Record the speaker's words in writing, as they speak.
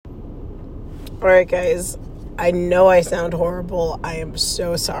Alright, guys, I know I sound horrible. I am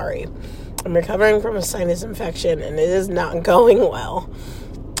so sorry. I'm recovering from a sinus infection, and it is not going well.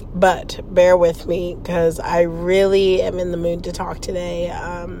 But bear with me, because I really am in the mood to talk today.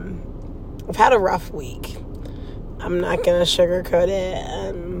 I've had a rough week. I'm not going to sugarcoat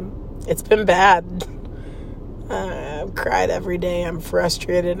it. It's been bad. I've cried every day. I'm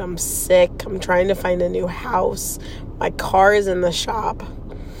frustrated. I'm sick. I'm trying to find a new house. My car is in the shop.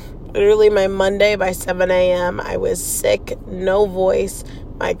 Literally, my Monday by 7 a.m., I was sick, no voice.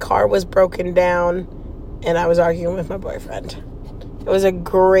 My car was broken down, and I was arguing with my boyfriend. It was a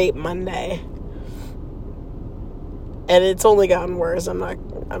great Monday. And it's only gotten worse.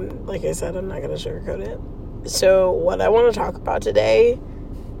 Like I said, I'm not going to sugarcoat it. So what I want to talk about today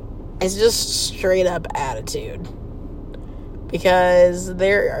is just straight up attitude. Because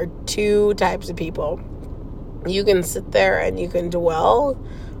there are two types of people. You can sit there and you can dwell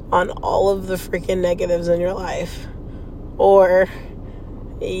on all of the freaking negatives in your life. Or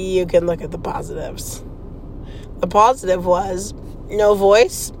you can look at the positives. The positive was no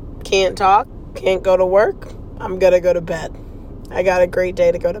voice, can't talk, can't go to work. I'm going to go to bed. I got a great day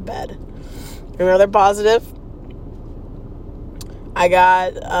to go to bed. Another positive, I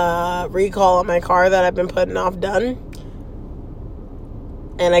got a recall on my car that I've been putting off done.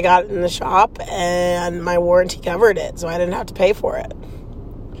 And I got it in the shop, and my warranty covered it, so I didn't have to pay for it.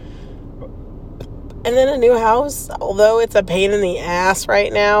 And then a new house, although it's a pain in the ass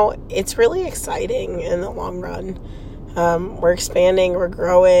right now, it's really exciting in the long run. We're expanding, we're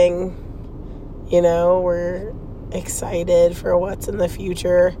growing, we're excited for what's in the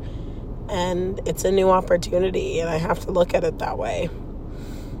future. And it's a new opportunity, and I have to look at it that way.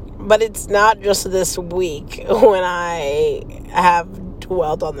 But it's not just this week when I have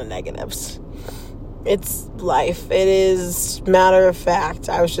dwelled on the negatives. It's life. It is matter of fact.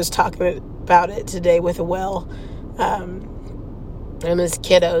 I was just talking about it today with Will and his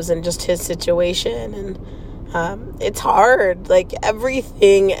kiddos and just his situation. And it's hard. Like every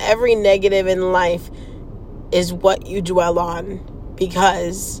negative in life is what you dwell on,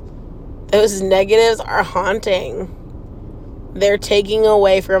 because those negatives are haunting. They're taking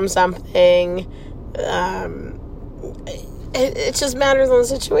away from something. It just matters on the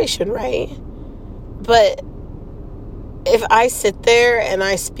situation, right? But if I sit there and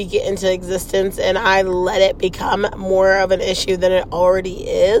I speak it into existence and I let it become more of an issue than it already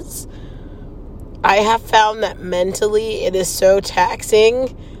is, I have found that mentally it is so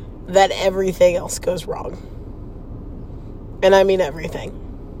taxing that everything else goes wrong. And I mean everything.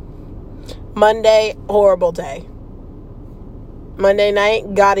 Monday, horrible day. Monday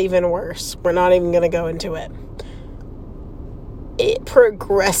night got even worse. We're not even going to go into it. It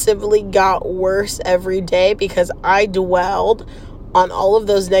progressively got worse every day because I dwelled on all of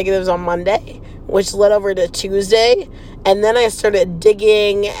those negatives on Monday, which led over to Tuesday. And then I started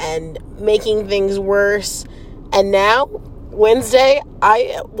digging and making things worse. And now, Wednesday,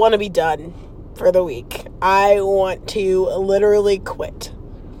 I want to be done for the week. I want to literally quit.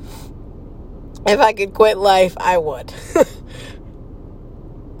 If I could quit life, I would.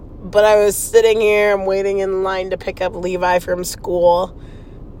 But I was sitting here, I'm waiting in line to pick up Levi from school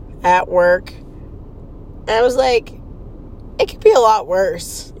at work. And I was like, it could be a lot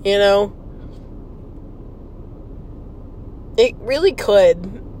worse, It really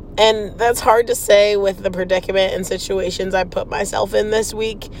could. And that's hard to say with the predicament and situations I put myself in this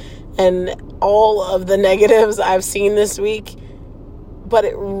week and all of the negatives I've seen this week. But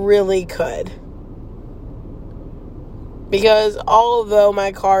it really could. Because although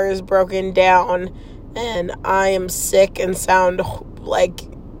my car is broken down and I am sick and sound like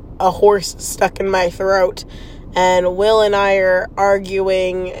a horse stuck in my throat, and Will and I are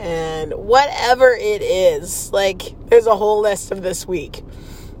arguing and whatever it is, like there's a whole list of this week.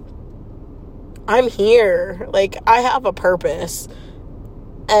 I'm here. Like I have a purpose.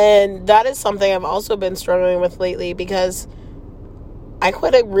 And that is something I've also been struggling with lately, because I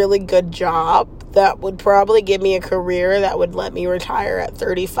quit a really good job that would probably give me a career that would let me retire at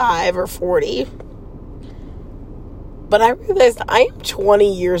 35 or 40. But I realized I am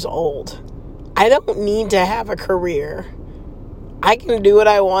 20 years old. I don't need to have a career. I can do what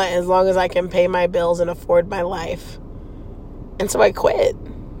I want as long as I can pay my bills and afford my life. And so I quit.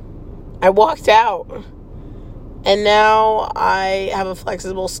 I walked out. And now I have a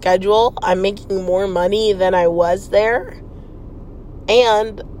flexible schedule. I'm making more money than I was there.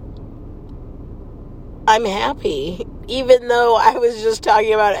 And I'm happy, even though I was just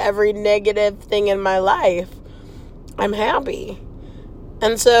talking about every negative thing in my life. I'm happy.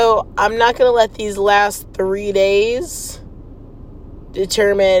 And so I'm not going to let these last 3 days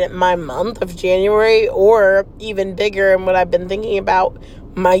determine my month of January, or even bigger, and what I've been thinking about,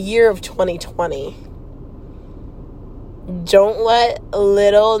 my year of 2020. Don't let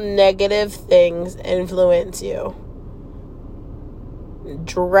little negative things influence you.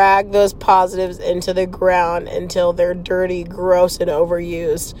 Drag those positives into the ground until they're dirty, gross, and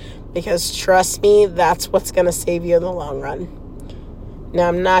overused. Because trust me, that's what's going to save you in the long run. Now,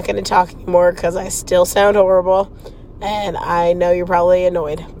 I'm not going to talk anymore because I still sound horrible. And I know you're probably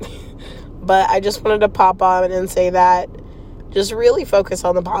annoyed. But I just wanted to pop on and say that just really focus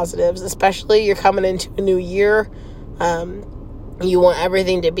on the positives. Especially you're coming into a new year. You want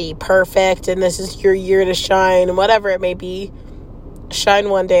everything to be perfect. And this is your year to shine. Whatever it may be. Shine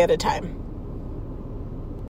one day at a time.